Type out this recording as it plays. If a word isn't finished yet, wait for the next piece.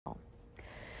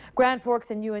Grand Forks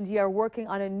and UND are working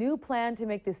on a new plan to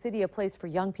make the city a place for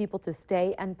young people to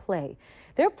stay and play.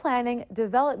 They're planning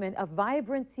development of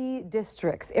vibrancy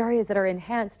districts, areas that are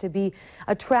enhanced to be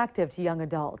attractive to young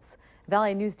adults.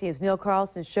 Valley News Team's Neil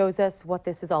Carlson shows us what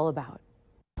this is all about.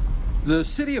 The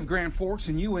city of Grand Forks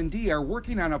and UND are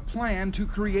working on a plan to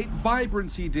create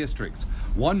vibrancy districts.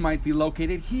 One might be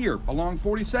located here along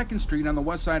 42nd Street on the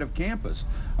west side of campus,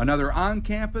 another on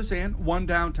campus, and one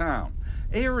downtown.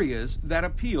 Areas that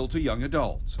appeal to young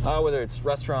adults. Whether it's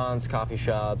restaurants, coffee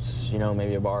shops,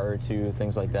 maybe a bar or two,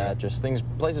 things like that. Just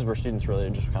places where students really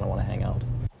just kind of want to hang out.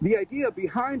 The idea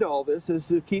behind all this is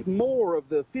to keep more of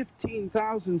the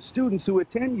 15,000 students who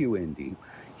attend UND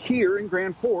here in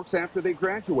Grand Forks after they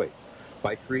graduate,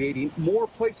 by creating more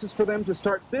places for them to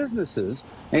start businesses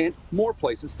and more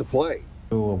places to play.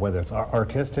 Whether it's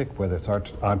artistic, whether it's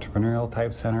entrepreneurial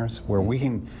type centers, where we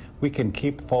can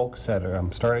keep folks that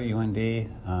start at UND,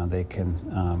 they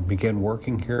can begin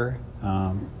working here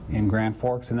in Grand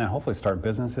Forks, and then hopefully start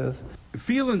businesses.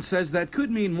 Phelan says that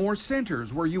could mean more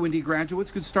centers where UND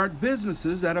graduates could start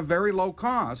businesses at a very low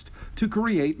cost to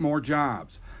create more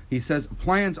jobs. He says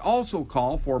plans also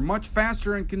call for much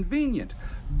faster and convenient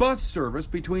bus service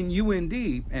between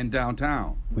UND and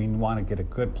downtown. We want to get a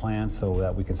good plan so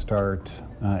that we can start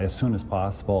as soon as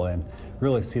possible and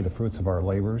really see the fruits of our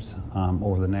labors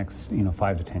over the next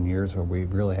 5 to 10 years, where we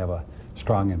really have a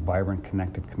strong and vibrant,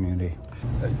 connected community.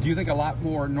 Do you think a lot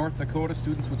more North Dakota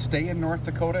students would stay in North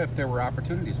Dakota if there were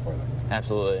opportunities for them?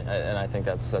 Absolutely, and I think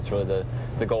that's really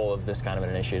the goal of this kind of an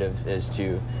initiative, is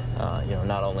to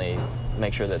not only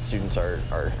make sure that students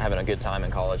are having a good time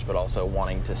in college, but also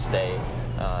wanting to stay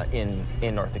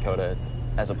in North Dakota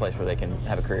as a place where they can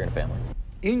have a career and a family.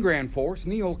 In Grand Forks,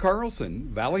 Neil Carlson,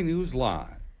 Valley News Live.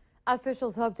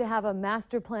 Officials hope to have a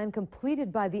master plan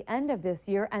completed by the end of this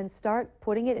year and start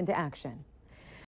putting it into action.